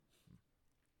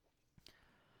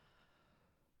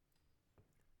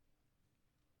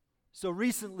So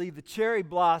recently, the cherry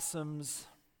blossoms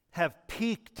have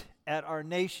peaked at our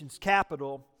nation's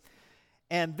capital,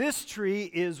 and this tree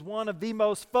is one of the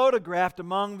most photographed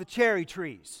among the cherry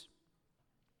trees.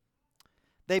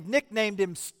 They've nicknamed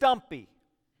him Stumpy.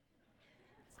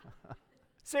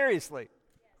 Seriously.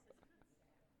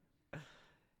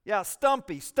 Yeah,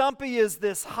 Stumpy. Stumpy is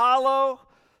this hollow,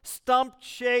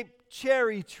 stump-shaped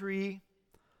cherry tree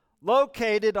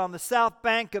located on the south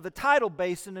bank of the tidal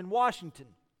basin in Washington.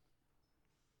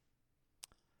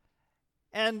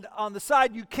 And on the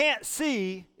side you can't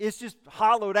see, it's just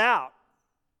hollowed out.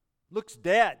 Looks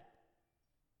dead.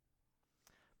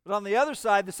 But on the other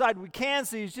side, the side we can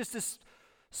see, is just this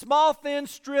small, thin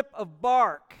strip of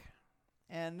bark.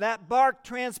 And that bark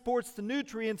transports the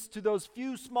nutrients to those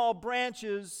few small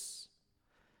branches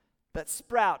that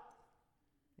sprout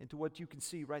into what you can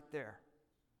see right there.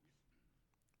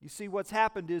 You see, what's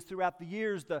happened is throughout the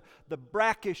years, the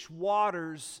brackish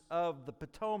waters of the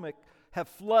Potomac have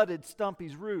flooded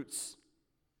Stumpy's roots.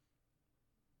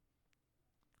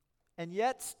 And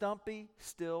yet Stumpy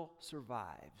still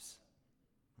survives.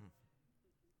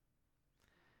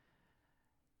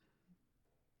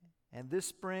 And this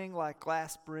spring, like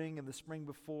last spring and the spring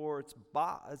before, its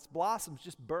blossoms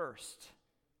just burst.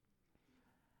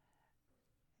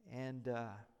 And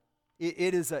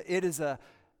it is a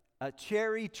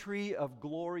cherry tree of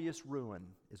glorious ruin,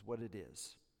 is what it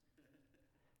is.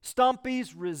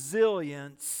 Stumpy's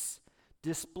resilience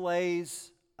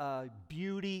displays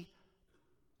beauty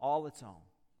all its own.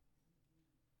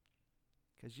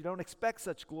 Because you don't expect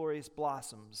such glorious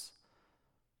blossoms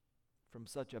from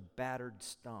such a battered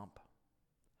stump.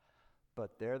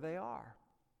 But there they are.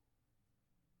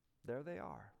 There they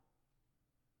are.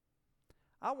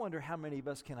 I wonder how many of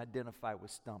us can identify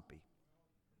with Stumpy.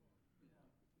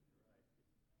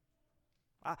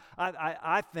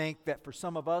 I think that for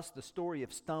some of us, the story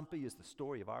of Stumpy is the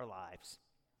story of our lives.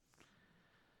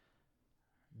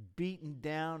 Beaten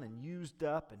down and used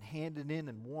up and handed in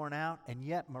and worn out, and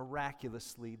yet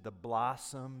miraculously the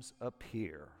blossoms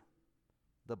appear.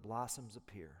 The blossoms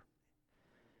appear.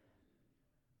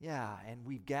 Yeah, and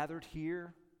we've gathered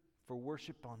here for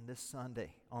worship on this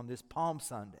Sunday, on this Palm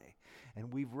Sunday.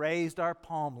 And we've raised our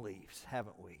palm leaves,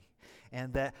 haven't we?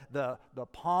 And that the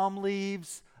palm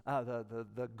leaves,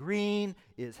 the green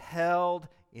is held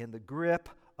in the grip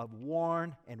of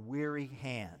worn and weary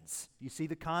hands. You see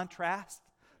the contrast?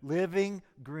 Living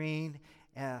green,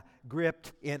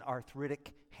 gripped in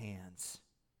arthritic hands.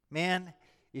 Man,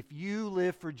 if you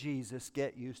live for Jesus,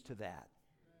 get used to that.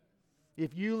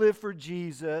 If you live for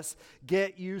Jesus,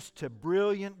 get used to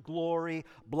brilliant glory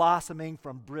blossoming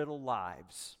from brittle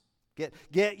lives.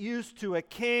 Get used to a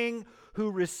king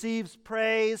who receives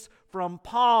praise from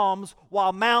palms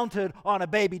while mounted on a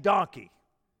baby donkey.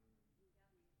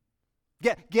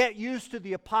 Get used to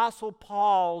the Apostle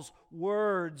Paul's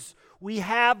words. We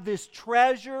have this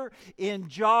treasure in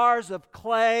jars of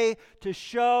clay to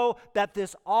show that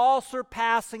this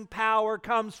all-surpassing power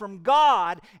comes from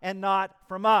God and not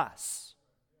from us.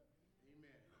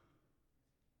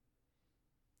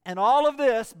 And all of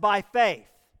this by faith.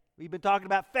 We've been talking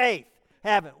about faith,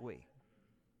 haven't we?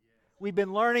 We've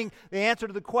been learning the answer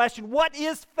to the question, what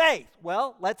is faith?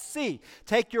 Well, let's see.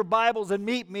 Take your Bibles and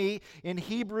meet me in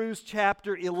Hebrews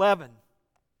chapter 11.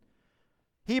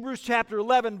 Hebrews chapter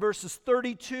 11, verses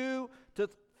 32 to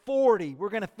 40. We're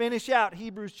going to finish out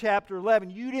Hebrews chapter 11.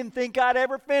 You didn't think I'd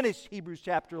ever finish Hebrews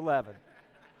chapter 11.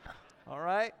 All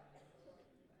right?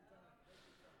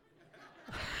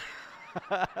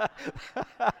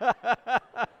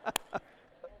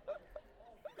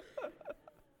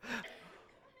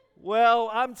 Well,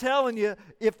 I'm telling you,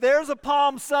 if there's a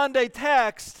Palm Sunday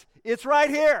text, it's right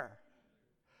here.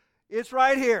 It's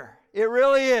right here. It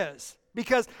really is.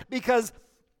 Because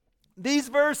these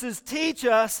verses teach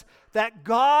us that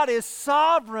God is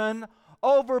sovereign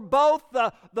over both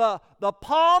the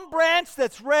palm branch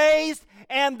that's raised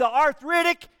and the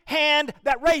arthritic hand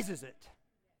that raises it.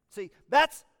 See,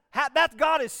 that's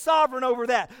God is sovereign over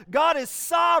that. God is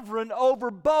sovereign over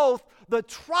both the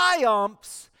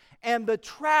triumphs and the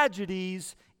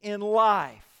tragedies in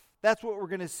life. That's what we're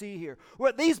going to see here.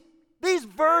 These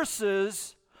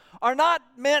verses are not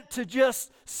meant to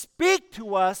just speak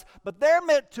to us, but they're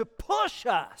meant to push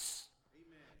us.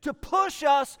 Amen. To push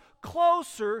us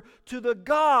closer to the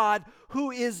God who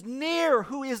is near,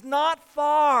 who is not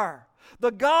far.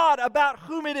 The God about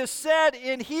whom it is said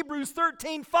in Hebrews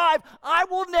 13:5, I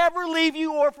will never leave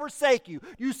you or forsake you.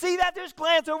 You see that? Just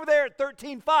glance over there at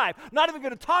 13:5. I'm not even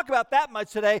going to talk about that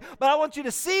much today, but I want you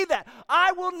to see that.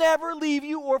 I will never leave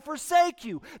you or forsake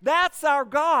you. That's our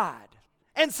God.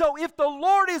 And so if the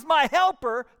Lord is my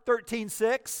helper,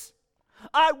 13:6,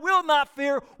 I will not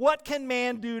fear. What can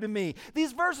man do to me?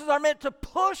 These verses are meant to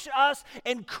push us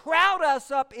and crowd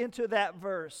us up into that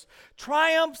verse.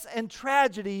 Triumphs and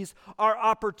tragedies are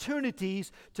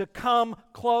opportunities to come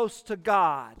close to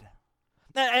God.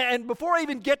 And before I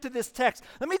even get to this text,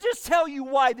 let me just tell you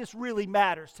why this really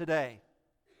matters today.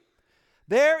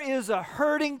 There is a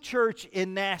hurting church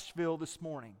in Nashville this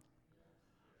morning.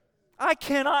 I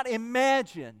cannot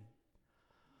imagine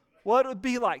what it would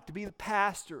be like to be the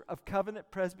pastor of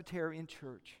Covenant Presbyterian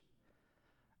Church.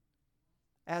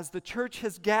 As the church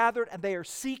has gathered and they are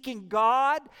seeking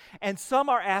God, and some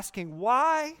are asking,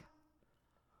 why?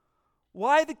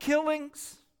 Why the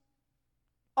killings?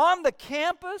 On the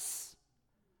campus?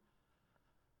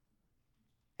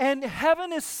 And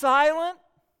heaven is silent?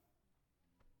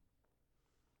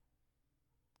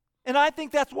 And I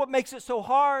think that's what makes it so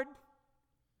hard.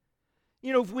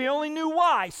 You know, if we only knew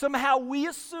why, somehow we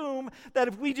assume that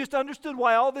if we just understood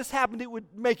why all this happened, it would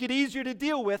make it easier to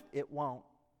deal with. It won't.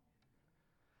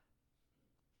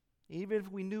 Even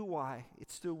if we knew why, it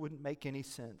still wouldn't make any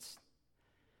sense.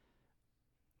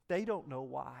 They don't know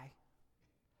why,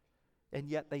 and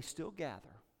yet they still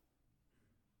gather.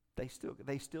 They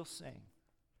still sing.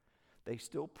 They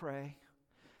still pray.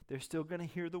 They're still going to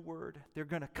hear the word. They're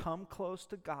going to come close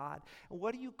to God. And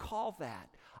what do you call that?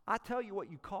 I tell you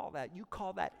what you call that. You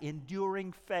call that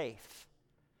enduring faith.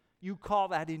 You call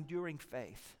that enduring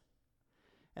faith.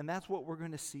 And that's what we're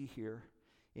going to see here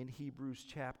in Hebrews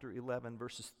chapter 11,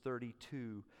 verses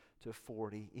 32 to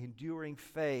 40. Enduring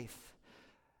faith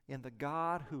in the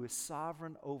God who is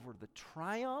sovereign over the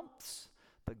triumphs,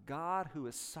 the God who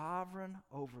is sovereign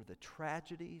over the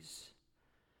tragedies,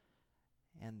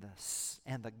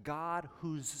 and the God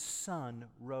whose Son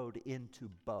rode into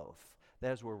both.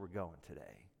 That's where we're going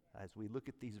today. As we look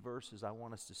at these verses, I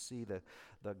want us to see the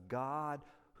God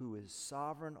who is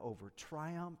sovereign over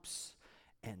triumphs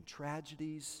and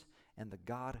tragedies, and the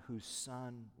God whose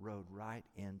Son rode right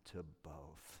into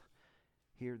both.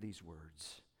 Hear these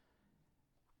words.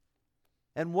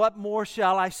 And what more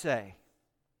shall I say?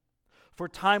 For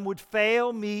time would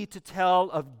fail me to tell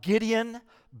of Gideon,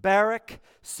 Barak,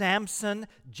 Samson,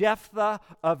 Jephthah,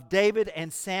 of David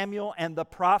and Samuel and the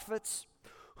prophets,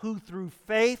 who through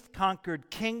faith conquered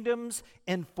kingdoms,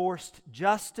 enforced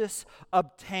justice,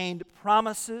 obtained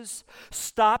promises,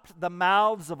 stopped the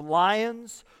mouths of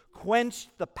lions,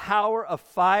 quenched the power of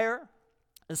fire,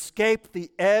 escaped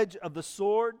the edge of the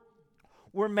sword,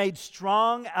 were made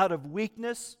strong out of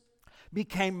weakness,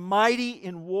 became mighty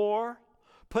in war,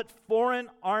 put foreign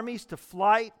armies to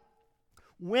flight.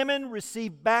 Women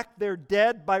received back their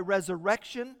dead by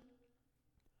resurrection.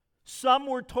 Some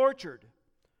were tortured,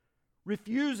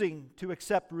 refusing to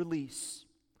accept release,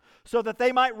 so that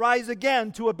they might rise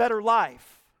again to a better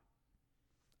life.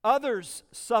 Others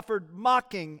suffered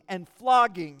mocking and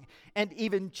flogging and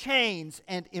even chains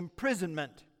and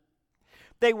imprisonment.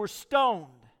 They were stoned.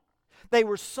 They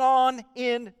were sawn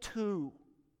in two.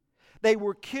 They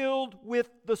were killed with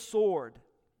the sword.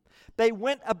 They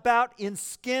went about in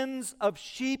skins of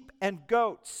sheep and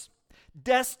goats,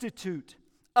 destitute,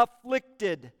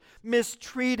 afflicted,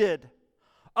 mistreated,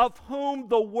 of whom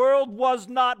the world was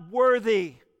not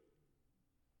worthy,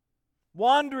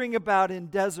 wandering about in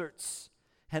deserts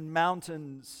and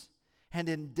mountains and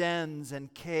in dens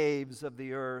and caves of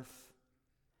the earth.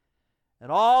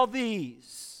 And all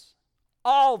these,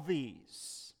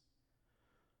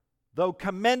 though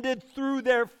commended through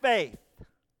their faith,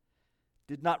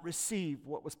 did not receive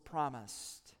what was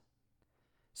promised,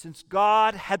 since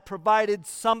God had provided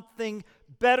something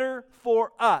better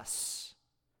for us,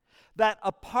 that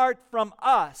apart from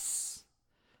us,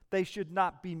 they should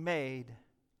not be made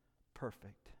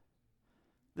perfect.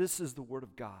 This is the Word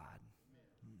of God.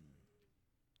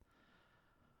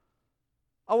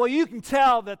 Oh, well, you can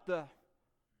tell that the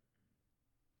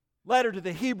letter to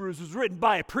the Hebrews was written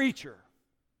by a preacher.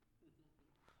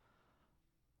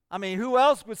 I mean, who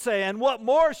else would say, and what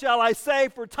more shall I say,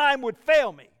 for time would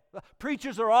fail me?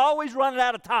 Preachers are always running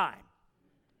out of time.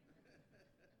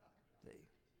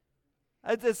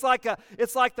 It's like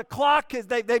the clock.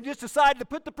 They've just decided to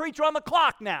put the preacher on the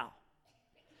clock now.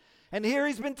 And here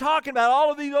he's been talking about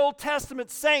all of these Old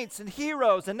Testament saints and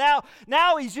heroes, and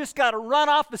now he's just got to run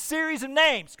off a series of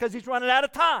names because he's running out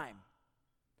of time.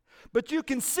 But you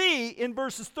can see in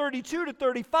verses 32 to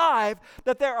 35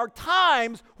 that there are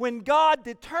times when God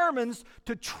determines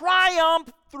to triumph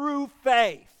through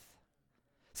faith.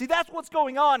 See, that's what's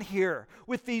going on here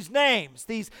with these names,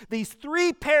 these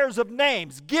three pairs of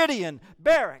names: Gideon,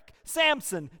 Barak,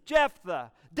 Samson,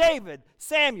 Jephthah, David,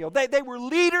 Samuel. They were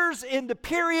leaders in the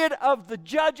period of the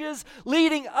judges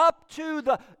leading up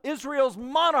to Israel's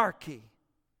monarchy.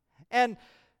 And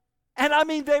I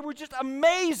mean, they were just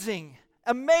amazing,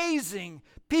 amazing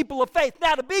people of faith.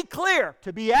 Now, to be clear,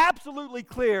 to be absolutely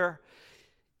clear,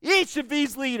 each of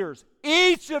these leaders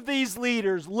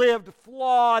lived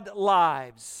flawed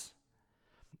lives.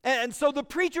 And so the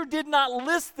preacher did not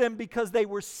list them because they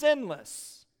were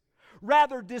sinless.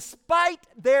 Rather, despite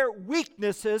their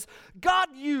weaknesses, God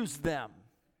used them.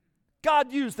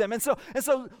 God used them. And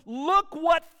so look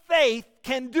what faith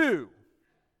can do.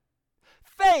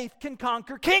 Faith can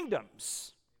conquer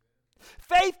kingdoms.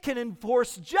 Faith can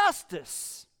enforce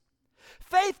justice.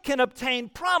 Faith can obtain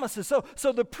promises.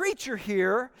 So the preacher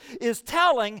here is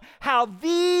telling how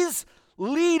these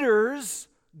leaders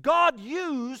God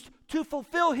used to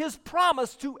fulfill his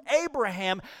promise to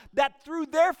Abraham that through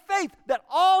their faith that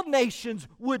all nations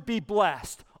would be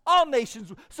blessed. All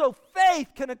nations. So faith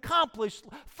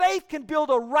can build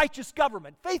a righteous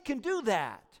government. Faith can do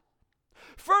that.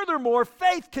 Furthermore,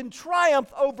 faith can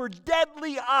triumph over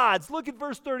deadly odds. Look at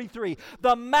verse 33.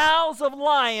 The mouths of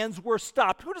lions were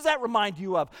stopped. Who does that remind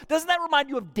you of? Doesn't that remind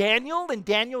you of Daniel in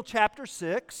Daniel chapter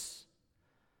 6?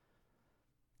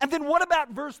 And then what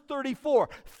about verse 34?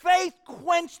 Faith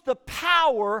quenched the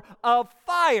power of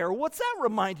fire. What's that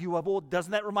remind you of? Well,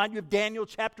 doesn't that remind you of Daniel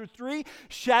chapter 3?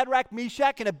 Shadrach,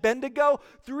 Meshach, and Abednego,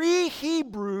 three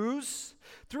Hebrews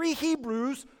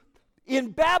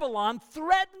in Babylon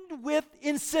threatened with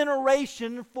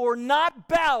incineration for not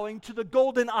bowing to the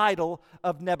golden idol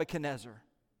of Nebuchadnezzar.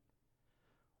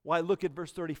 Why, look at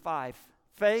verse 35.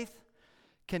 Faith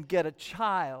can get a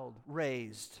child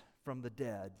raised from the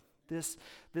dead.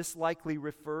 This likely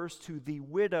refers to the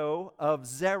widow of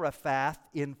Zarephath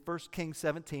in 1 Kings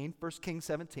 17. 1 Kings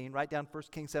 17, write down 1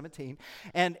 Kings 17.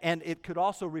 And it could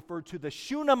also refer to the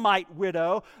Shunammite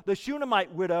widow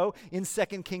in 2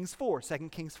 Kings 4. 2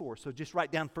 Kings 4. So just write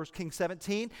down 1 Kings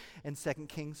 17 and 2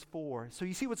 Kings 4. So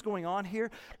you see what's going on here?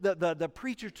 The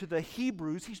preacher to the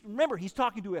Hebrews, he's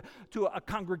talking to a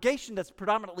congregation that's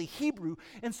predominantly Hebrew,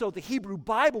 and so the Hebrew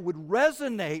Bible would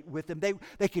resonate with them.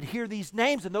 They could hear these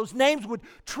names, and those names would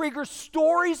trigger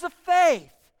stories of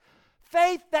faith.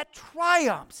 Faith that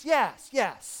triumphs.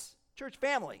 Yes. Church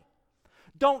family,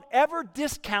 don't ever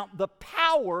discount the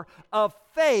power of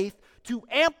faith to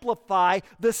amplify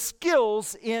the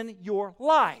skills in your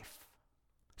life.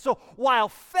 So while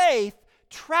faith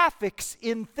traffics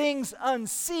in things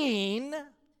unseen,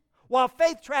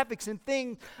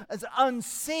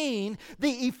 the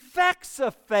effects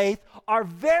of faith are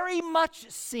very much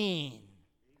seen.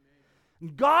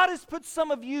 God has put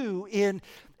some of you in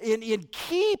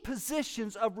key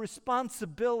positions of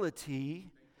responsibility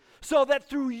so that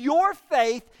through your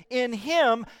faith in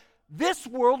Him, this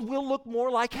world will look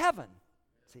more like heaven.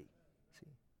 See?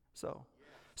 So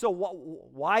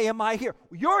why am I here?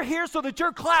 You're here so that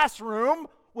your classroom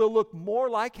will look more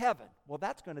like heaven. Well,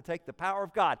 that's going to take the power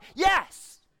of God.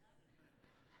 Yes.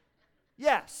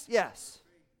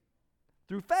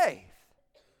 Through faith.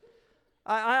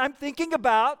 I'm thinking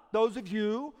about those of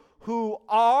you who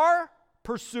are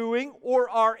pursuing or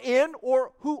are in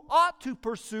or who ought to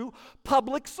pursue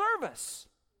public service.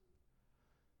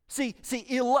 See,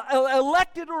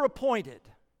 elected or appointed.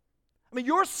 I mean,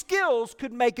 your skills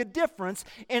could make a difference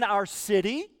in our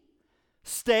city,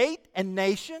 state, and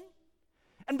nation.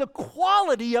 And the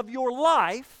quality of your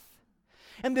life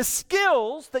and the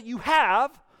skills that you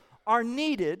have are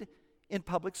needed in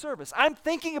public service. I'm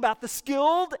thinking about the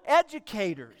skilled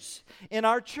educators in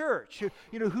our church,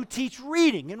 who teach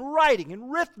reading and writing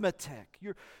and arithmetic.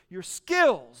 Your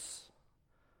skills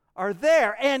are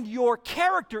there, and your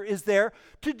character is there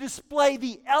to display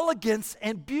the elegance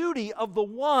and beauty of the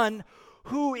one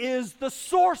who is the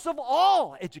source of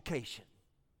all education.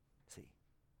 See?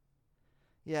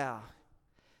 Yeah,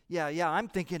 I'm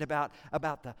thinking about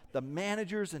the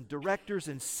managers and directors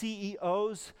and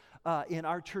CEOs in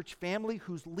our church family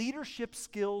whose leadership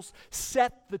skills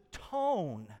set the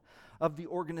tone of the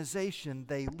organization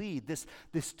they lead. This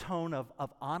tone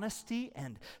of honesty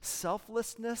and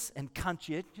selflessness and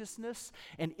conscientiousness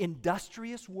and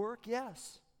industrious work,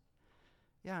 yes.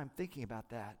 Yeah, I'm thinking about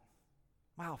that.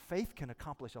 Wow, faith can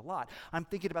accomplish a lot. I'm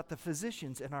thinking about the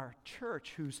physicians in our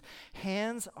church whose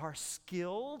hands are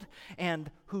skilled and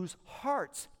whose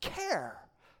hearts care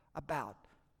about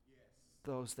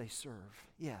those they serve.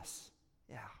 Yes.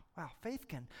 Yeah. Wow, faith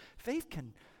can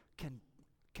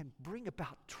bring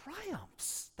about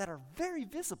triumphs that are very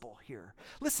visible here.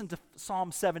 Listen to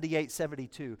Psalm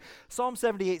 78:72. Psalm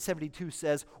 78:72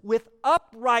 says, "With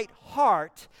upright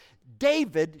heart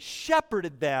David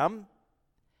shepherded them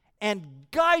and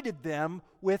guided them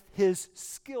with his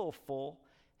skillful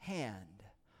hand."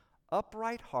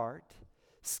 Upright heart,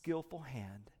 skillful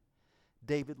hand.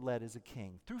 David led as a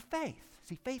king? Through faith.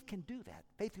 See, faith can do that.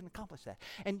 Faith can accomplish that.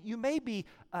 And you may be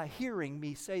hearing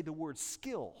me say the word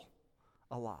skill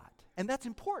a lot. And that's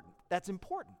important. That's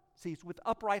important. See, it's with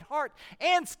upright heart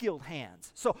and skilled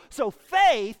hands. So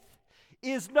faith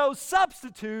is no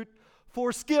substitute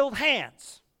for skilled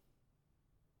hands.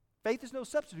 Faith is no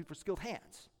substitute for skilled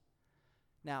hands.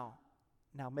 Now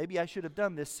maybe I should have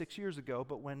done this 6 years ago,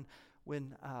 but when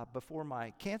before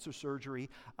my cancer surgery,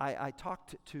 I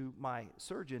talked to my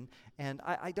surgeon, and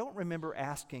I don't remember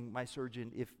asking my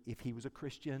surgeon if he was a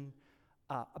Christian.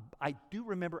 I do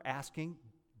remember asking,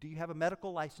 do you have a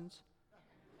medical license?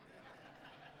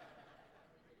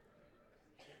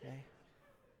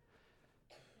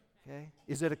 Okay.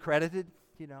 Is it accredited?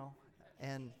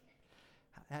 And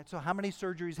so how many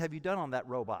surgeries have you done on that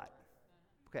robot?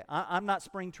 Okay, I'm not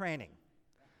spring training.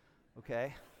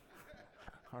 Okay.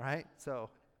 All right. So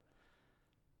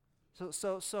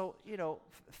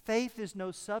faith is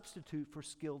no substitute for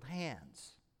skilled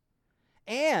hands.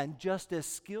 And just as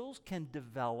skills can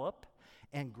develop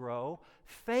and grow,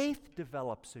 faith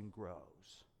develops and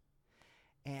grows.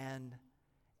 And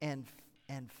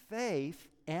faith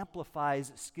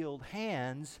amplifies skilled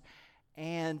hands,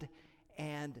 and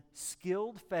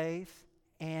skilled faith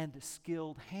and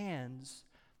skilled hands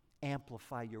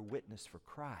amplify your witness for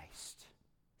Christ.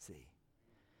 See,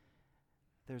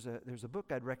 there's a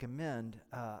book I'd recommend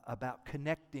about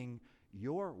connecting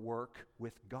your work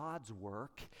with God's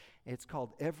work. It's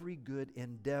called Every Good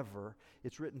Endeavor.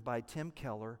 It's written by Tim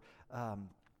Keller.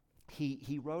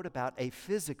 He wrote about a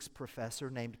physics professor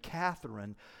named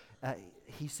Catherine.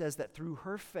 He says that through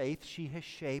her faith, she has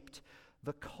shaped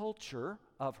the culture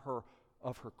of her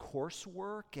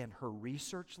coursework and her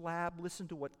research lab. Listen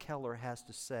to what Keller has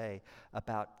to say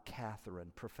about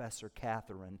Catherine, Professor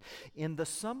Catherine. In the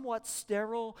somewhat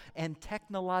sterile and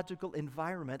technological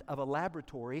environment of a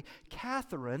laboratory,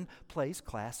 Catherine plays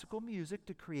classical music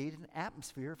to create an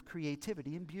atmosphere of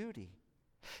creativity and beauty.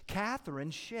 Catherine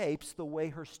shapes the way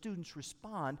her students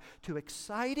respond to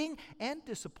exciting and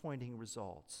disappointing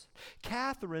results.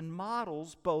 Catherine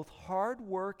models both hard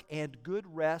work and good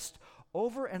rest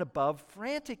over and above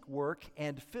frantic work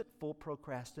and fitful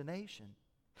procrastination.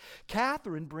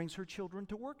 Catherine brings her children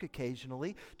to work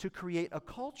occasionally to create a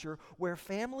culture where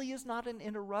family is not an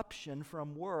interruption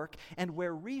from work and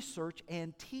where research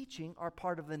and teaching are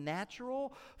part of the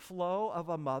natural flow of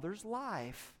a mother's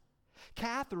life.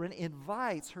 Catherine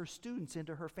invites her students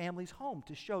into her family's home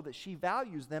to show that she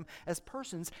values them as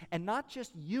persons and not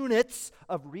just units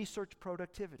of research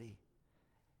productivity.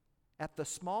 At the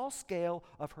small scale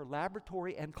of her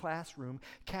laboratory and classroom,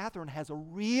 Catherine has a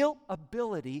real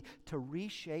ability to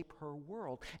reshape her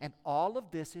world. And all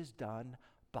of this is done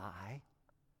by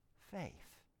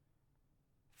faith.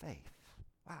 Faith.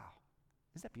 Wow.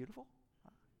 Isn't that beautiful?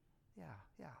 Yeah.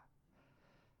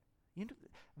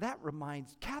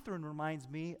 Catherine reminds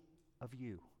me of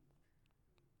you.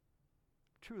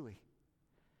 Truly.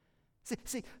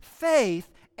 See, faith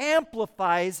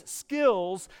amplifies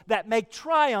skills that make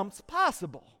triumphs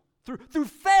possible. Through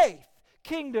faith,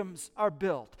 kingdoms are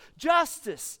built.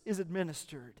 Justice is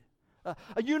administered. A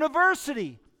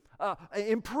university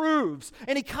improves.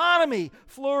 An economy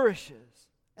flourishes.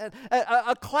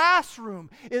 A classroom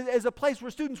is a place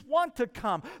where students want to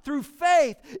come. Through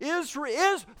faith,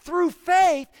 Israel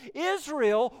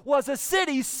was a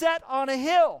city set on a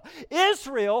hill.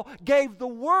 Israel gave the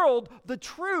world the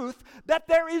truth that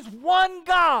there is one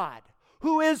God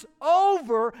who is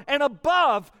over and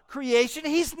above creation.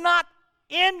 He's not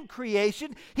in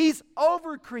creation. He's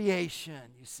over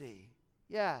creation, you see.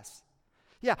 Yes.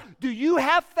 Yeah. Do you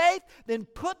have faith? Then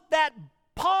put that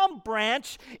palm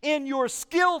branch in your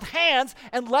skilled hands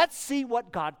and let's see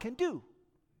what God can do.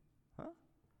 Huh?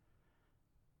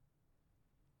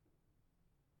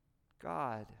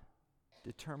 God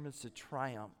determines to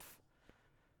triumph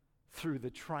through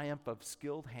the triumph of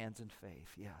skilled hands and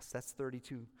faith. Yes, that's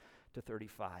 32 to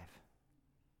 35.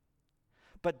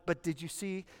 But did you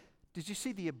see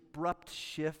the abrupt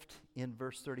shift in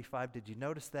verse 35? Did you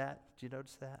notice that?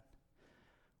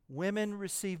 Women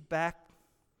received back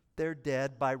their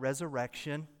dead by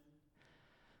resurrection.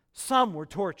 Some were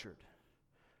tortured,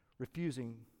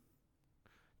 refusing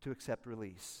to accept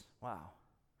release. Wow,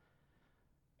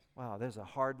 there's a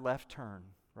hard left turn,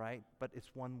 right? But it's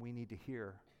one we need to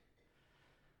hear.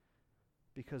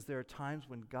 Because there are times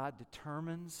when God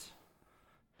determines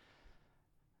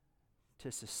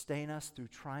to sustain us through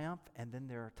triumph, and then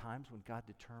there are times when God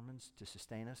determines to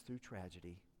sustain us through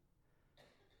tragedy.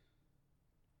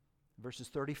 Verses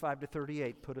 35 to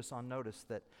 38 put us on notice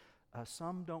that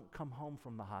some don't come home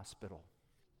from the hospital.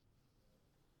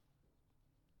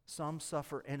 Some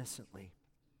suffer innocently.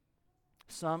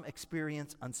 Some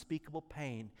experience unspeakable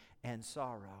pain and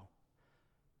sorrow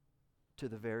to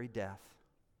the very death.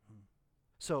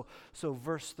 So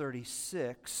verse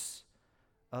 36,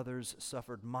 others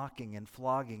suffered mocking and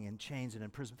flogging and chains and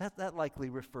imprisonment. That likely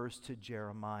refers to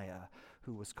Jeremiah,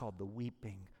 who was called the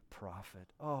weeping prophet.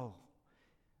 Oh,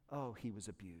 he was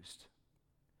abused.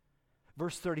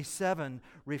 Verse 37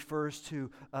 refers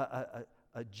to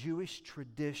a Jewish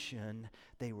tradition.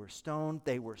 They were stoned,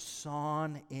 they were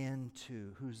sawn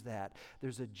into. Who's that?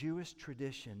 There's a Jewish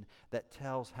tradition that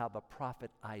tells how the prophet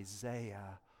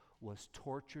Isaiah was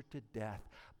tortured to death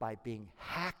by being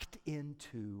hacked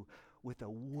into with a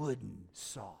wooden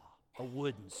saw. A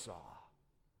wooden saw.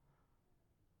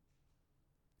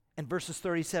 And verses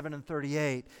 37 and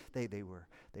 38, they were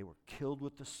killed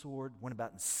with the sword, went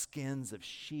about in skins of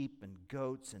sheep and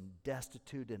goats, and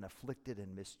destitute and afflicted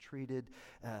and mistreated.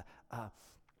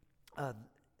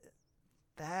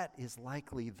 That is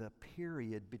likely the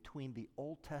period between the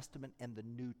Old Testament and the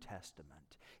New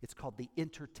Testament. It's called the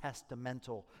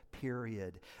intertestamental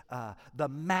period, the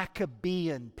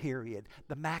Maccabean period.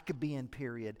 The Maccabean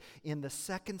period. In the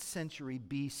 2nd century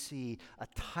BC, a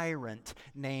tyrant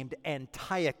named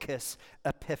Antiochus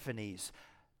Epiphanes.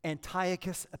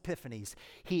 Antiochus Epiphanes.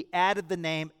 He added the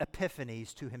name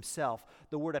Epiphanes to himself.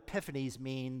 The word Epiphanes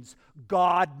means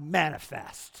God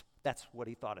manifest. That's what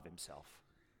he thought of himself.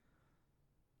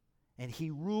 And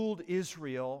he ruled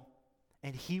Israel,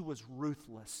 and he was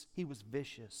ruthless. He was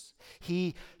vicious.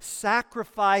 He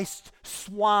sacrificed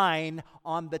swine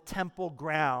on the temple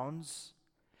grounds.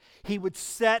 He would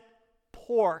set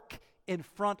pork in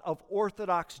front of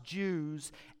Orthodox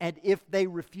Jews, and if they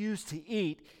refused to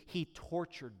eat, he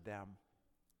tortured them.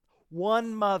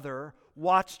 One mother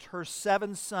watched her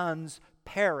 7 sons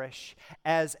perish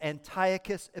as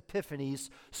Antiochus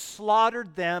Epiphanes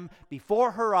slaughtered them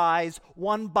before her eyes,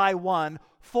 one by one,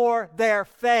 for their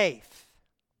faith.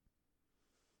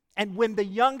 And when the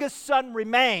youngest son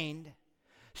remained,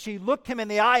 she looked him in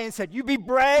the eye and said, "You be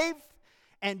brave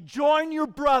and join your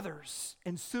brothers,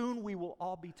 and soon we will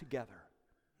all be together."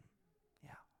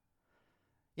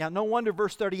 Yeah, no wonder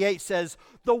verse 38 says,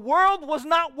 "The world was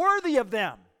not worthy of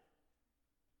them."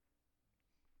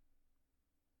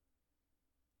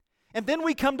 And then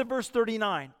we come to verse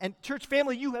 39. And church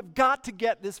family, you have got to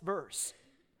get this verse.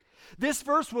 This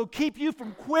verse will keep you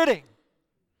from quitting.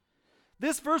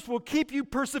 This verse will keep you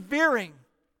persevering.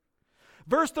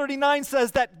 Verse 39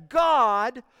 says that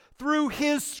God, through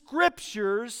His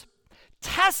Scriptures,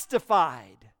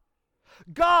 testified.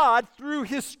 God, through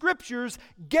His Scriptures,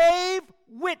 gave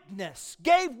witness.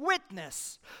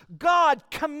 God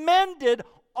commended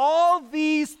all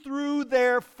these through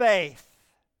their faith,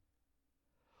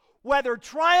 whether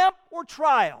triumph or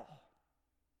trial.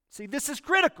 See, this is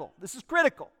critical.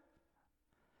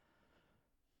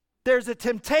 There's a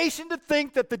temptation to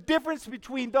think that the difference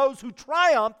between those who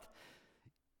triumphed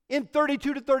in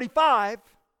 32 to 35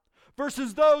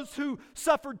 versus those who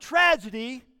suffered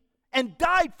tragedy and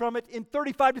died from it in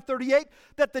 35 to 38,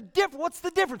 what's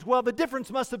the difference? Well, the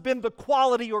difference must have been the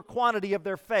quality or quantity of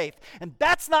their faith. And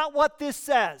that's not what this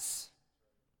says.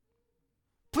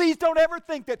 Please don't ever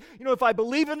think that, if I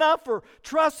believe enough or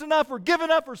trust enough or give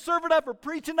enough or serve enough or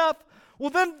preach enough, well,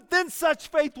 then such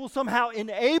faith will somehow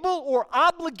enable or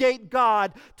obligate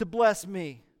God to bless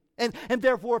me. And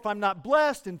therefore, if I'm not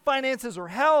blessed in finances or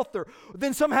health,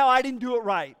 then somehow I didn't do it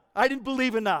right. I didn't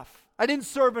believe enough. I didn't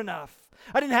serve enough.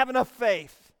 I didn't have enough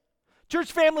faith.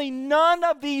 Church family, none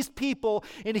of these people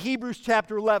in Hebrews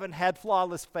chapter 11 had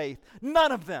flawless faith.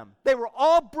 None of them. They were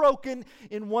all broken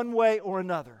in one way or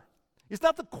another. It's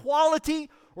not the quality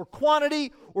or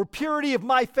quantity or purity of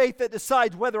my faith that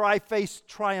decides whether I face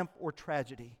triumph or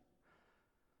tragedy.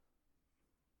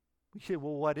 You say,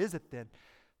 well, what is it then?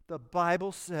 The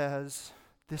Bible says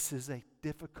this is a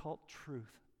difficult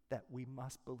truth that we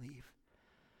must believe.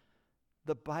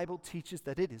 The Bible teaches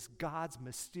that it is God's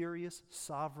mysterious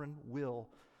sovereign will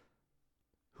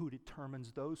who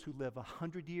determines those who live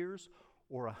 100 years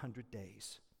or 100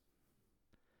 days.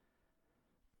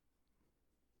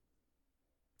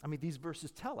 These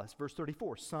verses tell us, verse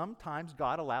 34, sometimes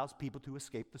God allows people to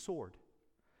escape the sword.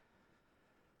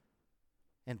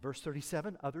 And verse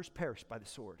 37, others perish by the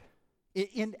sword.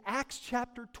 In Acts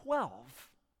chapter 12,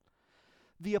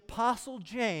 the Apostle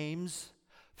James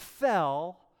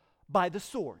fell by the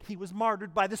sword. He was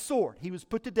martyred by the sword. He was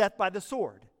put to death by the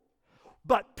sword.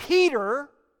 But Peter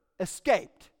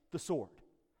escaped the sword.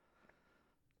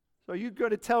 So are you going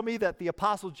to tell me that the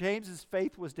Apostle James's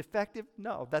faith was defective?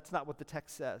 No, that's not what the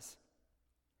text says.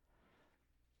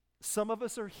 Some of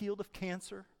us are healed of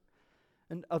cancer,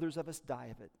 and others of us die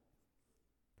of it.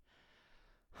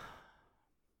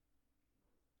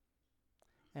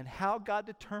 And how God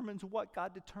determines what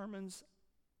God determines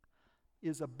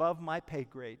is above my pay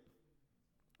grade.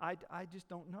 I just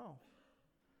don't know.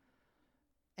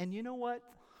 And you know what?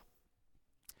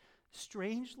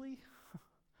 Strangely,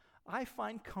 I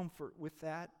find comfort with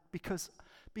that because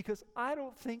I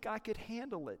don't think I could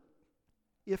handle it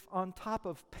if on top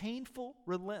of painful,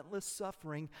 relentless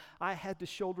suffering, I had to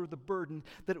shoulder the burden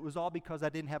that it was all because I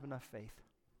didn't have enough faith.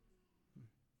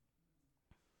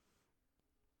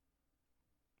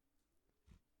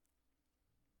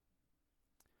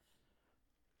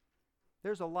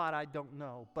 There's a lot I don't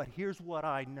know, but here's what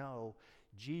I know.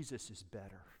 Jesus is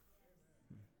better.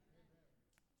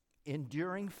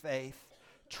 Enduring faith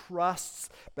trusts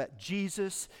that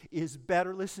Jesus is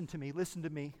better. Listen to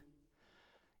me.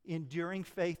 Enduring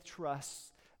faith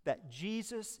trusts that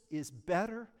Jesus is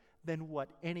better than what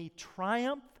any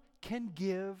triumph can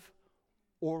give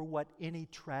or what any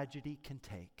tragedy can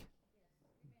take.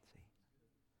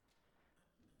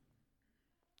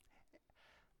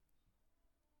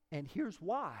 And here's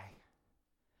why.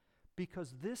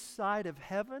 Because this side of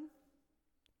heaven,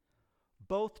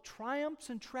 both triumphs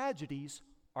and tragedies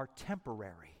are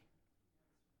temporary.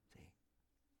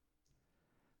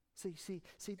 See,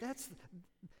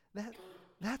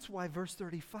 that's why verse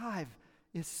 35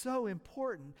 is so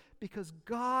important, because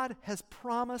God has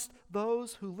promised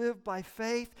those who live by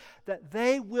faith that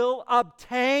they will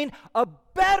obtain a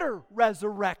better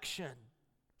resurrection.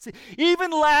 See,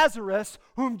 even Lazarus,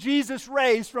 whom Jesus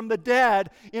raised from the dead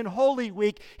in Holy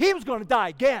Week, he was going to die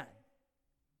again.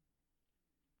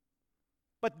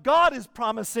 But God is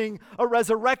promising a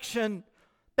resurrection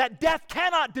that death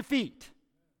cannot defeat.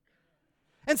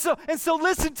 And so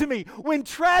listen to me. When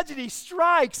tragedy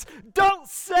strikes, don't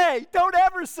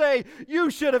ever say,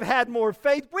 you should have had more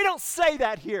faith. We don't say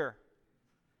that here.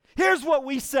 Here's what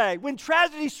we say. When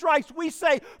tragedy strikes, we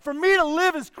say, for me to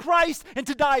live is Christ and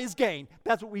to die is gain.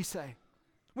 That's what we say.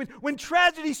 When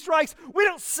tragedy strikes, we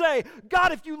don't say,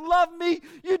 God, if you love me,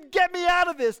 you'd get me out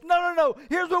of this. No.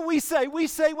 Here's what we say. We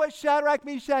say what Shadrach,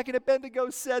 Meshach, and Abednego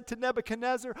said to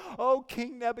Nebuchadnezzar. Oh,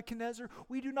 King Nebuchadnezzar,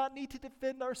 we do not need to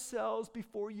defend ourselves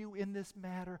before you in this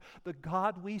matter. The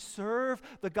God we serve,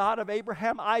 the God of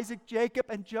Abraham, Isaac, Jacob,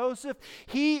 and Joseph,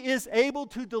 He is able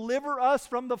to deliver us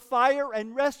from the fire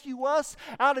and rescue us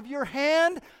out of your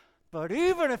hand. But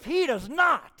even if He does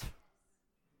not,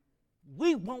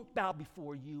 we won't bow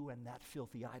before you and that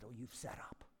filthy idol you've set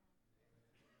up.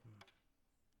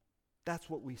 That's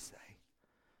what we say.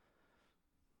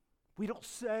 We don't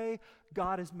say,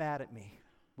 God is mad at me.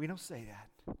 We don't say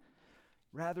that.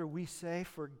 Rather, we say,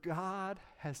 for God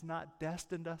has not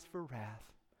destined us for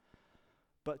wrath,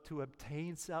 but to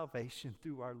obtain salvation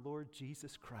through our Lord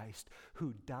Jesus Christ,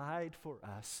 who died for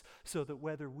us, so that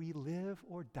whether we live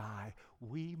or die,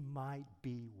 we might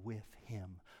be with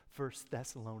Him. 1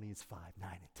 Thessalonians 5, 9,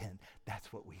 and 10.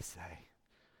 That's what we say.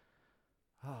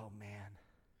 Oh, man.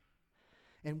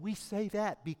 And we say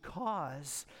that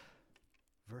because,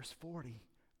 verse 40,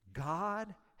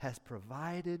 God has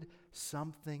provided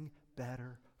something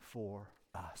better for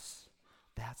us.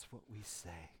 That's what we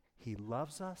say. He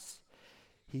loves us.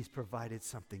 He's provided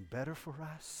something better for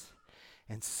us.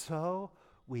 And so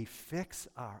we fix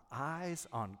our eyes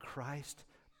on Christ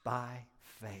by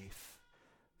faith.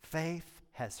 Faith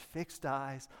has fixed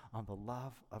eyes on the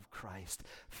love of Christ.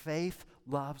 Faith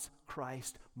loves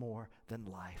Christ more than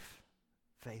life.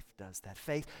 Faith does that.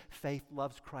 Faith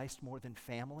loves Christ more than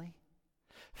family.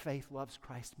 Faith loves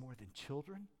Christ more than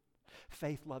children.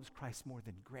 Faith loves Christ more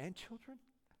than grandchildren.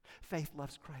 Faith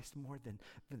loves Christ more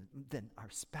than our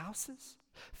spouses.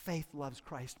 Faith loves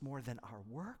Christ more than our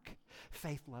work.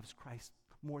 Faith loves Christ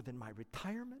more than my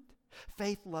retirement.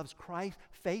 Faith loves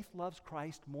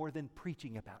Christ more than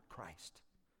preaching about Christ.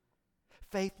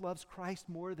 Faith loves Christ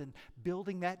more than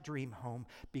building that dream home,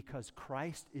 because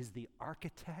Christ is the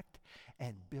architect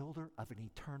and builder of an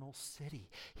eternal city.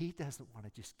 He doesn't want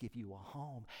to just give you a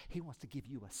home. He wants to give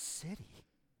you a city.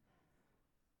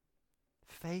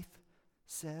 Faith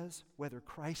says, whether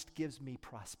Christ gives me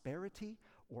prosperity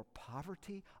or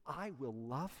poverty, I will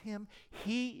love Him.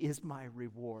 He is my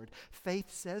reward. Faith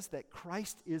says that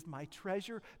Christ is my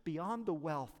treasure beyond the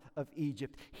wealth of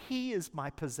Egypt. He is my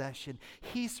possession.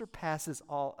 He surpasses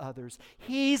all others.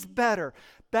 He's better.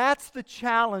 That's the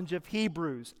challenge of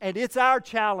Hebrews, and it's our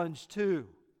challenge too.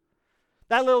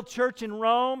 That little church in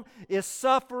Rome is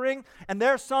suffering, and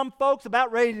there's some folks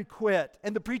about ready to quit.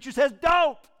 And the preacher says,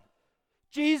 don't!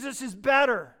 Jesus is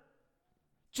better.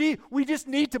 Gee, we just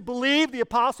need to believe the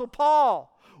Apostle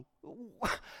Paul.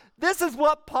 This is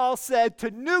what Paul said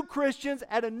to new Christians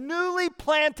at a newly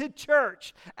planted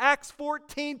church. Acts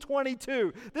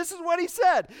 14:22. This is what he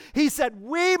said. He said,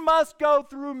 we must go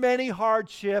through many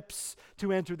hardships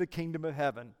to enter the kingdom of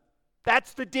heaven.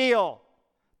 That's the deal.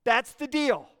 That's the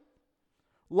deal.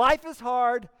 Life is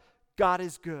hard. God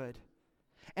is good.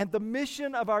 And the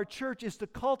mission of our church is to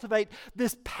cultivate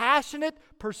this passionate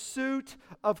pursuit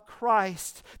of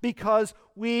Christ because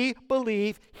we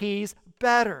believe He's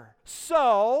better.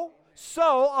 So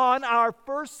on our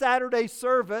first Saturday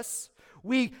service,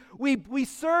 we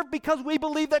serve because we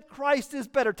believe that Christ is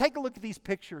better. Take a look at these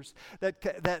pictures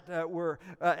that were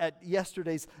at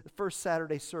yesterday's first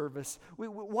Saturday service.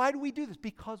 Why do we do this?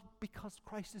 Because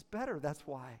Christ is better. That's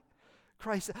why.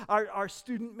 Our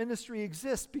student ministry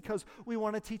exists because we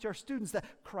want to teach our students that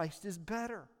Christ is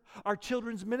better. Our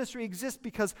children's ministry exists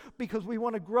because we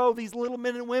want to grow these little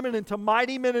men and women into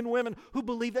mighty men and women who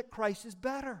believe that Christ is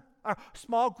better. Our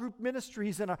small group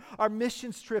ministries and our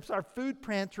mission trips, our food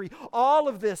pantry, all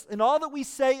of this and all that we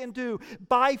say and do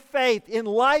by faith in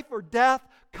life or death,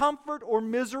 comfort or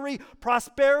misery,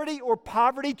 prosperity or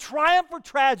poverty, triumph or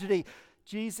tragedy,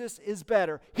 Jesus is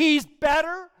better. He's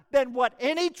better than what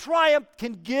any triumph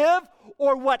can give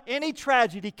or what any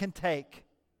tragedy can take.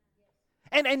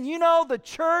 And you know, the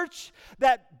church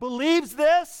that believes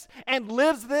this and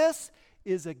lives this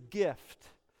is a gift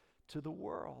to the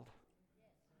world.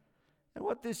 And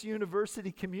what this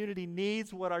university community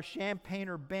needs, what our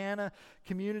Champaign-Urbana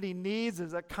community needs,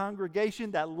 is a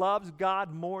congregation that loves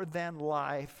God more than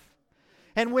life.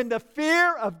 And when the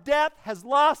fear of death has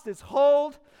lost its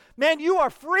hold, man, you are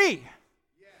free.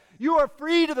 You are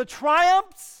free to the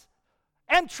triumphs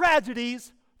and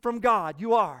tragedies from God.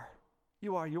 You are.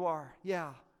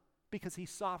 Yeah. Because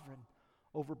He's sovereign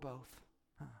over both.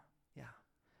 Yeah.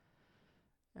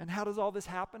 And how does all this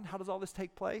happen? How does all this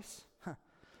take place?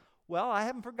 Well, I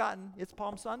haven't forgotten. It's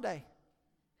Palm Sunday.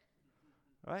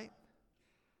 Right?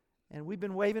 And we've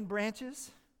been waving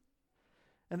branches.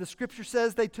 And the scripture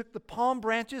says they took the palm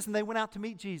branches and they went out to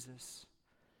meet Jesus.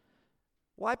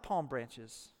 Why palm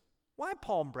branches? Why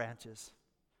palm branches?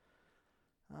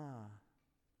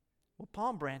 Well,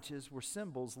 palm branches were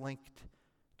symbols linked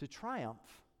to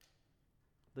triumph,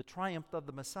 the triumph of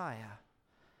the Messiah.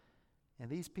 And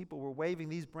these people were waving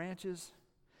these branches,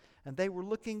 and they were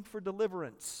looking for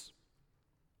deliverance.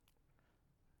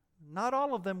 Not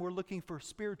all of them were looking for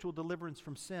spiritual deliverance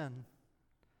from sin.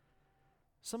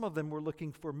 Some of them were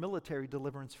looking for military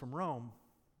deliverance from Rome.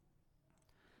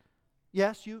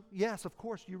 Yes, of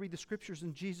course, you read the scriptures,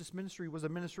 and Jesus' ministry was a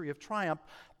ministry of triumph,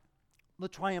 the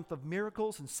triumph of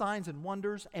miracles and signs and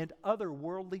wonders and other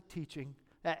worldly teaching.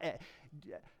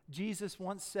 Jesus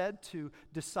once said to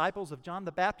disciples of John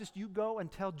the Baptist, you go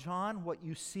and tell John what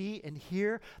you see and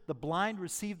hear. The blind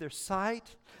receive their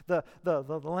sight, the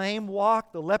lame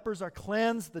walk, the lepers are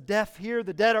cleansed, the deaf hear,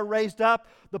 the dead are raised up,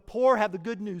 the poor have the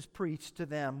good news preached to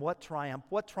them. What triumph,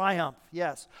 what triumph.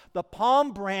 Yes, the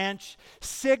palm branch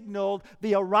signaled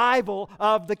the arrival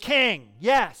of the king.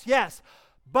 Yes,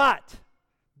 but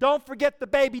don't forget the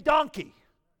baby donkey.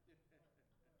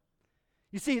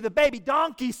 You see, the baby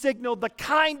donkey signaled the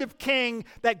kind of king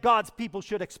that God's people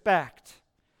should expect.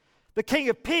 The King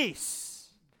of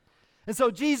Peace. And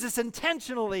so Jesus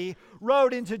intentionally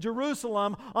rode into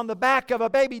Jerusalem on the back of a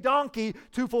baby donkey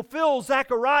to fulfill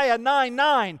Zechariah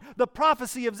 9:9, the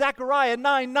prophecy of Zechariah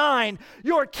 9:9.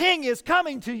 Your king is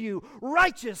coming to you,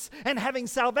 righteous and having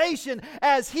salvation,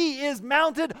 as he is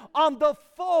mounted on the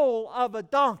foal of a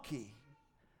donkey.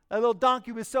 That little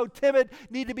donkey was so timid,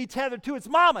 needed to be tethered to its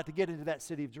mama to get into that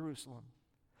city of Jerusalem.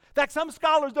 In fact, some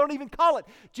scholars don't even call it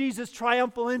Jesus'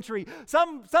 triumphal entry.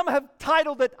 Some have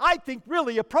titled it, I think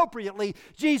really appropriately,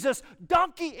 Jesus'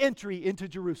 donkey entry into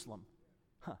Jerusalem.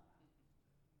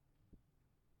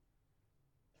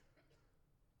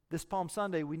 This Palm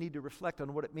Sunday, we need to reflect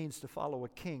on what it means to follow a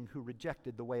king who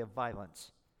rejected the way of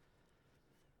violence.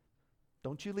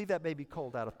 Don't you leave that baby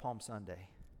cold out of Palm Sunday.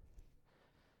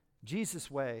 Jesus'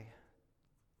 way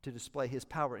to display His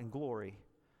power and glory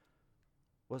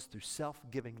was through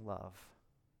self-giving love.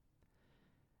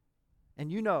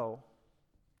 And you know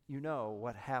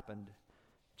what happened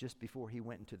just before He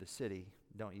went into the city,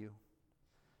 don't you?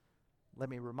 Let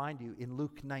me remind you, in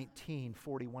Luke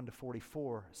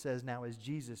 19:41-44 says, now as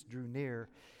Jesus drew near,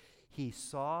 He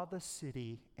saw the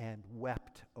city and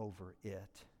wept over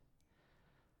it.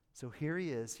 So here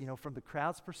He is, from the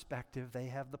crowd's perspective, they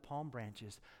have the palm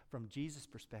branches. From Jesus'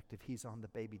 perspective, He's on the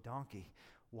baby donkey.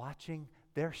 Watching,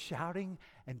 they're shouting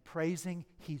and praising.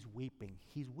 He's weeping.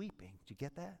 He's weeping. Did you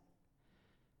get that?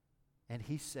 And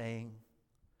He's saying,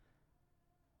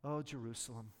 oh,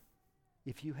 Jerusalem,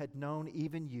 if you had known,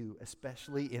 even you,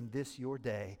 especially in this your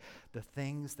day, the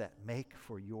things that make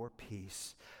for your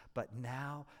peace. But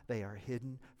now they are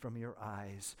hidden from your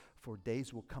eyes. For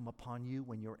days will come upon you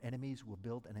when your enemies will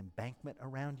build an embankment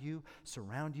around you,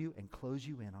 surround you, and close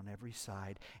you in on every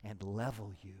side, and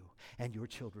level you and your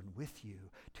children with you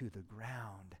to the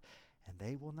ground. And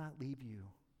they will not leave you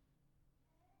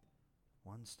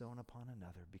one stone upon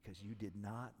another, because you did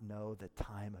not know the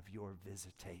time of your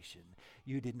visitation.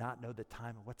 You did not know the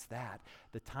time of, what's that?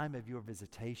 The time of your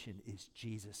visitation is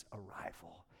Jesus'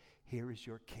 arrival. Here is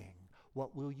your king.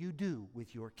 What will you do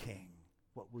with your king?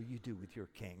 What will you do with your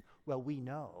king? Well, we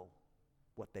know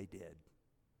what they did.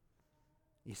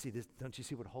 You see this? Don't you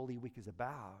see what Holy Week is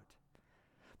about?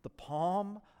 The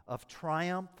palm of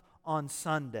triumph on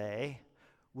Sunday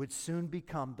would soon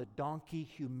become the donkey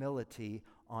humility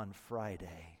on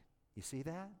Friday. You see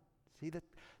that? See that?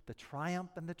 The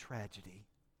triumph and the tragedy.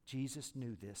 Jesus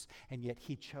knew this, and yet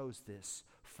he chose this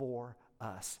for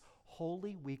us.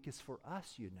 Holy Week is for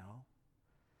us, you know.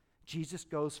 Jesus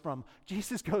goes from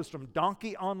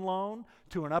donkey on loan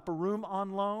to an upper room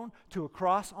on loan to a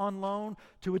cross on loan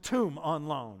to a tomb on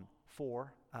loan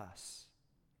for us.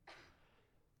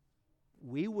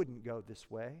 We wouldn't go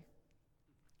this way.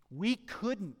 We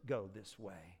couldn't go this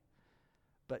way.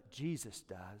 But Jesus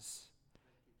does.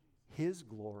 His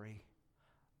glory,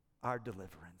 our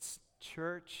deliverance.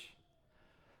 Church,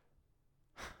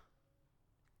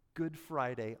 Good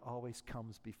Friday always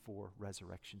comes before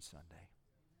Resurrection Sunday.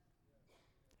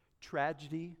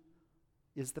 Tragedy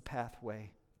is the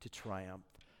pathway to triumph.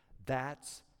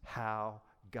 That's how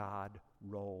God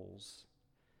rolls.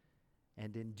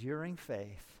 And enduring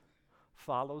faith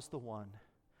follows the one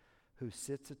who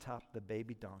sits atop the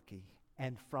baby donkey.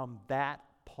 And from that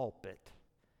pulpit,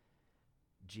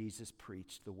 Jesus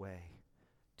preached the way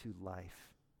to life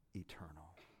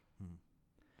eternal.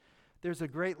 There's a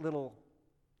great little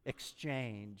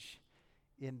exchange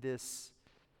in this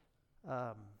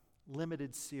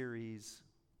limited series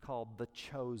called The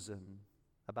Chosen,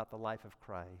 about the life of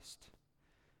Christ.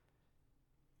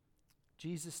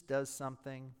 Jesus does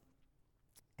something,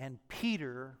 and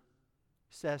Peter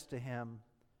says to him,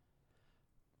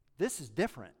 "This is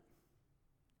different."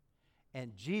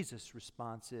 And Jesus'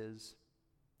 response is,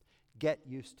 "Get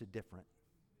used to different."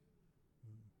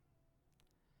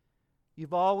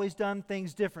 You've always done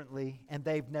things differently, and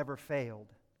they've never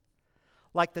failed.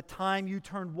 Like the time you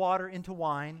turned water into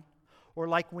wine, or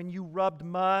like when you rubbed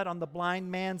mud on the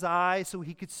blind man's eyes so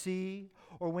he could see,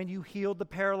 or when you healed the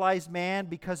paralyzed man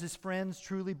because his friends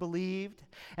truly believed,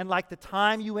 and like the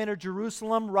time you entered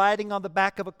Jerusalem riding on the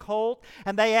back of a colt,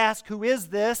 and they asked, "Who is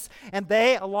this?" And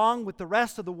they, along with the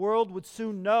rest of the world, would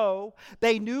soon know.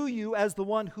 They knew you as the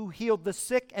one who healed the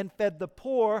sick and fed the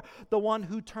poor, the one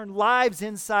who turned lives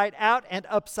inside out and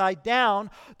upside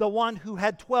down, the one who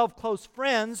had 12 close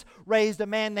friends, raised a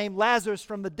man named Lazarus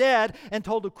from the dead, and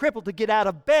told a cripple to get out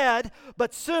of bed.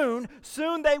 But soon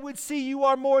they would see you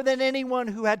are more than anyone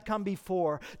who had come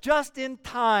before. Just in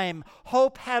time,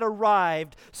 hope had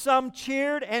arrived. Some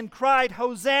cheered and cried,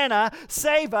 "Hosanna,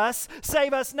 save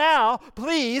us now,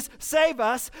 please save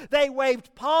us." They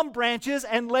waved palm branches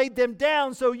and laid them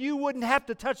down so you wouldn't have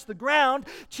to touch the ground.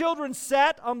 Children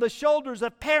sat on the shoulders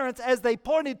of parents as they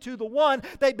pointed to the one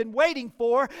they'd been waiting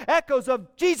for. Echoes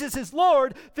of "Jesus is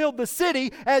Lord" filled the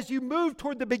city as you moved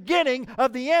toward the beginning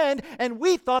of the end, and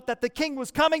we thought that the king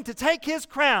was coming to take his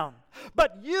crown.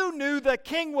 But you knew the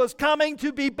king was coming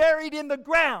to be buried in the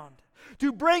ground,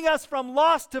 to bring us from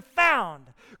lost to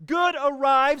found. Good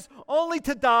arrives only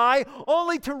to die,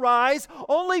 only to rise,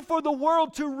 only for the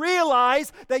world to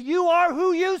realize that you are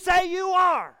who you say you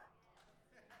are.